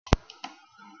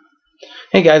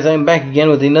Hey guys, I'm back again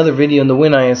with another video in the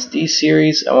WinISD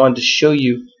series. I wanted to show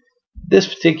you this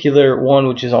particular one,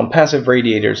 which is on passive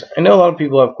radiators. I know a lot of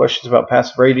people have questions about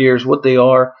passive radiators, what they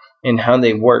are and how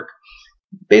they work.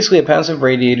 Basically, a passive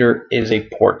radiator is a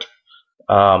port.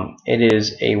 It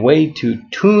is a way to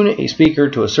tune a speaker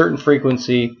to a certain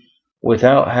frequency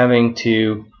without having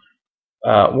to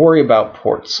worry about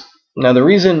ports. Now, the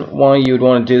reason why you would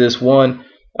want to do this, one,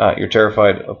 you're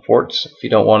terrified of ports. If you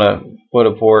don't want to put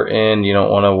a port in, you don't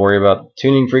want to worry about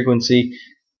tuning frequency.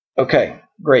 Okay,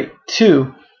 great.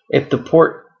 Two, if the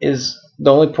port is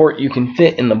the only port you can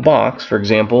fit in the box, for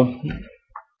example,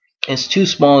 is too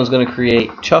small and is going to create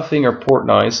chuffing or port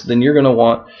noise, then you're going to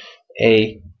want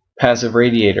a passive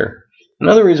radiator.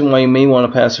 Another reason why you may want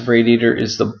a passive radiator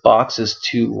is the box is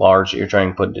too large that you're trying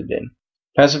to put it in.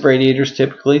 Passive radiators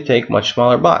typically take much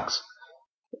smaller box.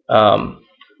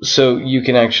 So you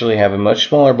can actually have a much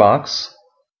smaller box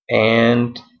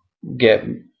and get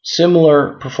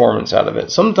similar performance out of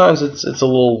it. Sometimes it's a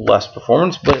little less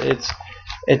performance, but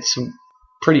it's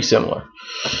pretty similar.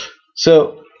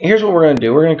 So here's what we're going to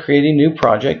do. We're going to create a new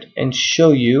project and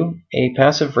show you a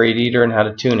passive radiator and how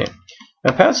to tune it.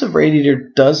 Now, a passive radiator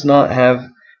does not have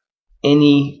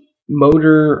any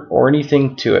motor or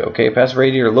anything to it. Okay, a passive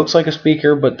radiator looks like a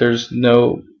speaker, but there's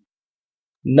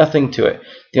nothing to it.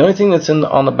 The only thing that's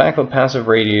on the back of a passive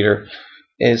radiator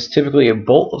is typically a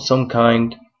bolt of some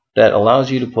kind that allows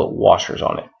you to put washers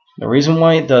on it. The reason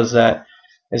why it does that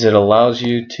is it allows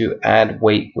you to add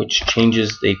weight, which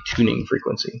changes the tuning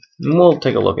frequency. And we'll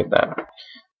take a look at that.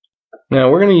 Now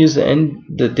we're going to use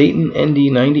the Dayton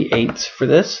ND98s for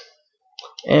this,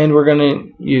 and we're going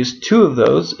to use two of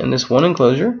those in this one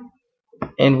enclosure,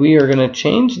 and we are going to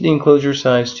change the enclosure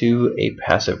size to a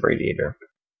passive radiator.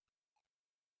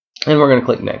 And we're going to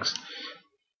click next.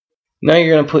 Now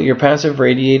you're going to put your passive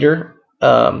radiator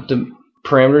the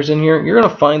parameters in here. You're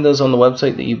going to find those on the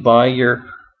website that you buy your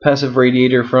passive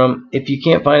radiator from. If you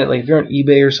can't find it, like if you're on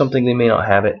eBay or something, they may not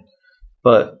have it.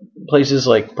 But places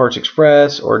like Parts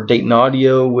Express or Dayton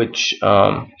Audio, which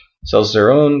sells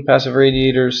their own passive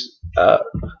radiators,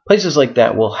 places like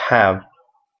that will have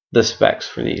the specs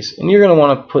for these. And you're going to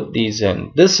want to put these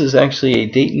in. This is actually a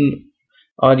Dayton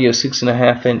Audio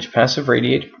 6.5-inch passive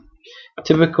radiator.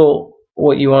 Typical,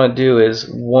 what you want to do is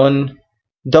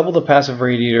double the passive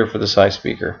radiator for the size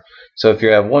speaker. So if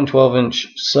you have one 12-inch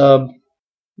sub,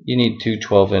 you need two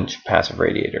 12-inch passive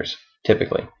radiators,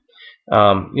 typically.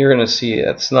 You're going to see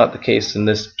that's not the case in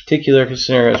this particular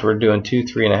scenario, as we're doing two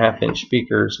 3.5-inch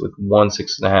speakers with one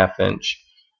 6.5-inch,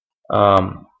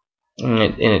 and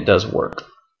it does work.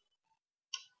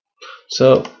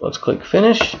 So let's click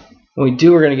finish. When we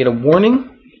do, we're going to get a warning.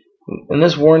 And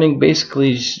this warning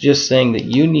basically is just saying that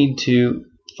you need to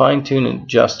fine-tune and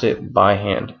adjust it by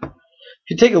hand. If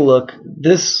you take a look,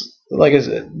 this, like I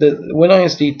said, the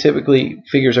WinISD typically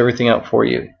figures everything out for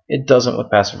you. It doesn't with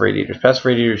passive radiators. Passive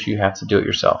radiators, you have to do it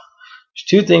yourself.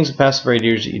 There's two things with passive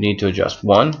radiators that you need to adjust.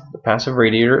 One, the passive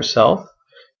radiator itself.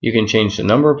 You can change the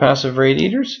number of passive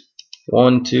radiators,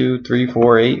 1, 2, 3,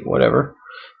 4, 8, whatever,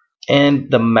 and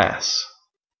the mass.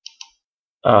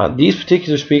 These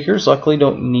particular speakers luckily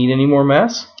don't need any more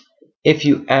mass. If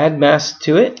you add mass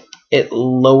to it, it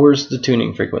lowers the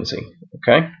tuning frequency.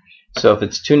 Okay, so if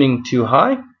it's tuning too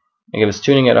high, like if it's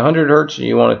tuning at 100 Hertz and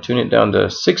you want to tune it down to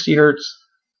 60 Hertz,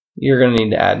 you're going to need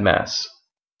to add mass.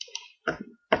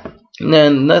 And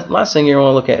then the last thing you want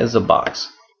to look at is the box.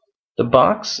 The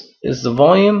box is the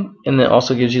volume, and then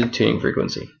also gives you the tuning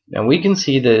frequency. Now we can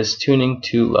see that it's tuning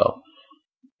too low.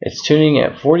 It's tuning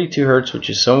at 42 Hertz, which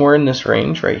is somewhere in this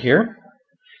range right here.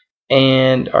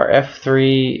 And our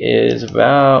F3 is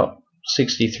about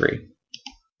 63.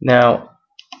 Now,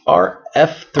 our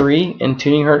F3 and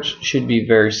tuning Hertz should be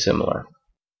very similar.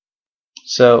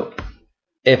 So,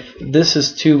 if this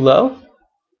is too low,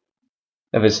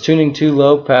 if it's tuning too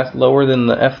low, lower than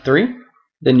the F3,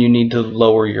 then you need to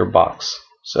lower your box.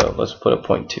 So, let's put a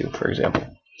 0.2, for example.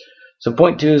 So,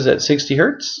 0.2 is at 60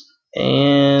 Hertz,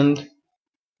 and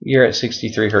you're at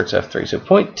 63 Hertz F3. So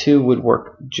 0.2 would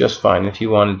work just fine if you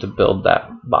wanted to build that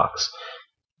box.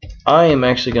 I am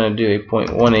actually going to do a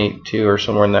 0.182 or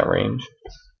somewhere in that range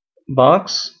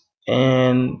box.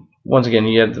 And once again,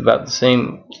 you have about the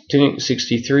same tuning,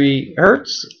 63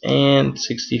 Hertz and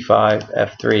 65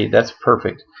 F3. That's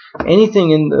perfect. Anything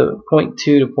in the 0.2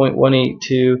 to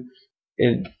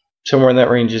 0.182, somewhere in that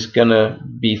range is going to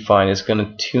be fine. It's going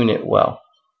to tune it well.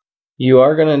 You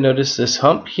are going to notice this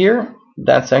hump here.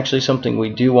 That's actually something we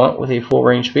do want with a full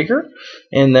range speaker,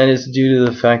 and that is due to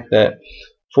the fact that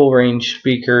full range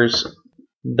speakers,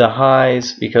 the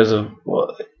highs, because of,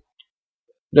 well,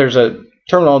 there's a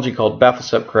terminology called baffle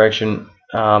step correction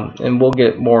and we'll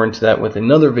get more into that with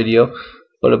another video.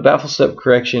 But a baffle step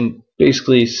correction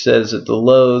basically says that the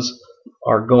lows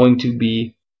are going to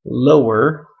be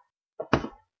lower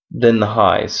than the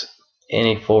highs in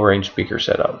a full range speaker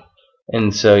setup,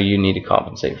 and so you need to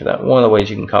compensate for that. One of the ways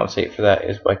you can compensate for that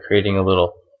is by creating a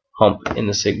little hump in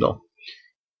the signal.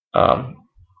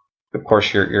 Of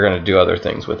course, you're going to do other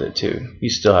things with it too. You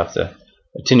still have to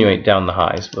attenuate down the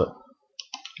highs, but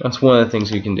that's one of the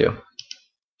things you can do.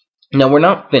 Now, we're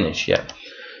not finished yet.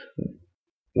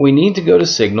 We need to go to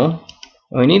signal.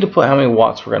 We need to put how many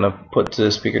watts we're going to put to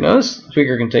this speaker. Now, this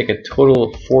speaker can take a total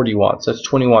of 40 watts. That's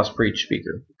 20 watts per each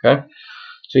speaker. Okay,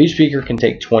 so each speaker can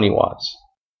take 20 watts.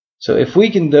 So if we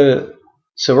can do,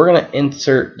 so we're going to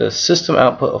insert the system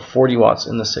output of 40 watts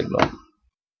in the signal.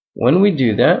 When we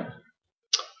do that,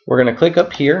 we're going to click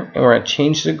up here and we're going to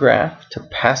change the graph to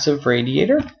passive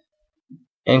radiator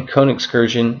and cone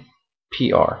excursion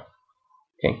PR.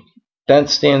 Okay, that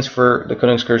stands for the cone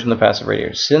excursion, the passive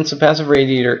radiator. Since the passive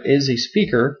radiator is a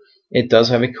speaker, it does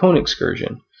have a cone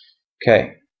excursion.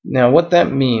 Okay, now what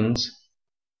that means,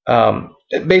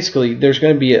 basically there's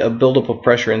going to be a buildup of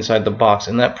pressure inside the box,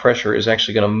 and that pressure is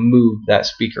actually going to move that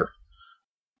speaker,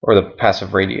 or the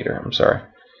passive radiator, I'm sorry.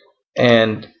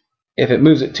 And if it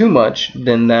moves it too much,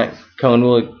 then that cone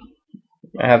will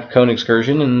have cone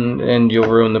excursion, and you'll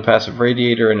ruin the passive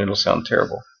radiator, and it'll sound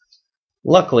terrible.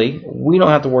 Luckily, we don't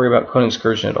have to worry about cone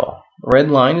excursion at all. Red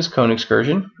line is cone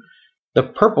excursion. The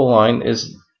purple line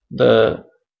is the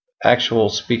actual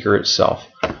speaker itself.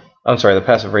 I'm sorry, the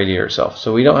passive radiator itself.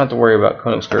 So we don't have to worry about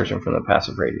cone excursion from the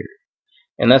passive radiator.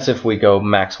 And that's if we go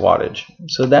max wattage.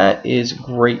 So that is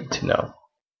great to know.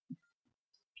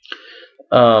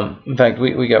 In fact,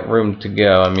 we got room to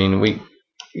go. I mean,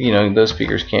 those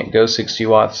speakers can't go 60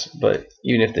 watts, but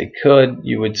even if they could,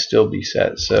 you would still be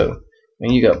set. So, I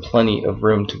mean, you got plenty of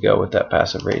room to go with that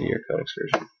passive radiator cone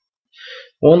excursion.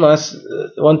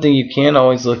 One thing you can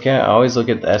always look at,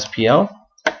 the SPL,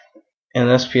 and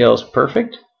the SPL is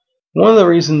perfect. One of the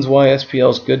reasons why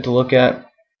SPL is good to look at,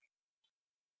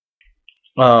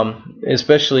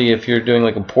 especially if you're doing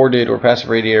like a ported or passive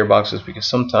radiator boxes, because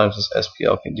sometimes this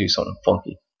SPL can do something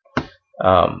funky.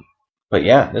 But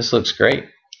yeah, this looks great.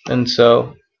 And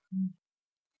so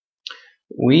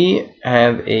we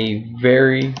have a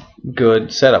very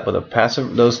good setup with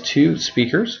those two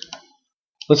speakers.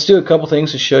 Let's do a couple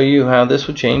things to show you how this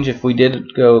would change if we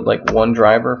did go like one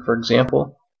driver, for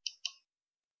example.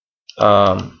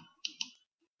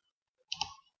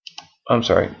 I'm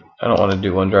sorry, I don't want to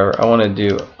do one driver.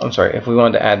 If we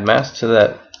wanted to add mass to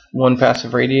that one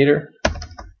passive radiator,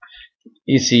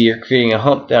 you see you're creating a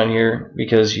hump down here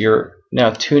because you're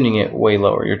now tuning it way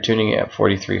lower. You're tuning it at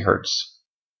 43 Hertz.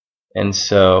 And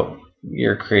so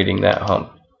you're creating that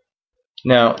hump.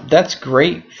 Now, that's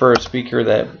great for a speaker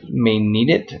that may need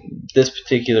it. This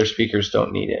particular speakers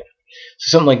don't need it.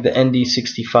 So something like the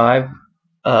ND65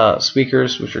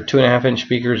 speakers, which are 2.5-inch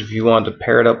speakers, if you wanted to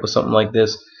pair it up with something like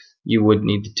this, you would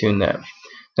need to tune that.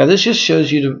 Now, this just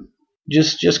shows you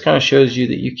just kind of shows you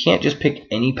that you can't just pick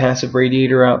any passive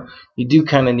radiator out. You do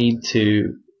kind of need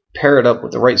to pair it up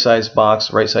with the right size box,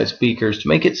 the right size speakers to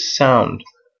make it sound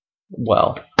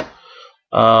well.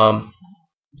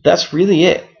 That's really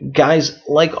it, guys.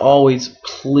 Like always,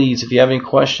 please, if you have any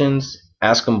questions,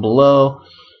 ask them below.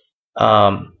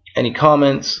 Any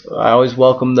comments, I always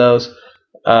welcome those.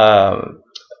 And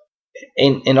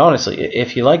honestly,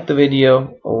 if you like the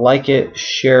video, like it,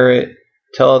 share it,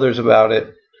 tell others about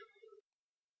it.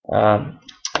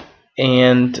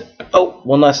 And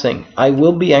one last thing, I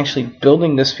will be actually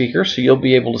building this speaker, so you'll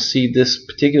be able to see this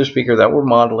particular speaker that we're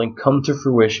modeling come to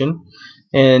fruition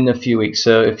in a few weeks.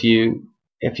 So if you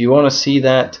want to see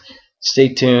that,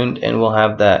 stay tuned, and we'll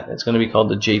have that. It's going to be called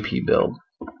the JP build.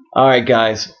 Alright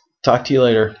guys, talk to you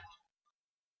later.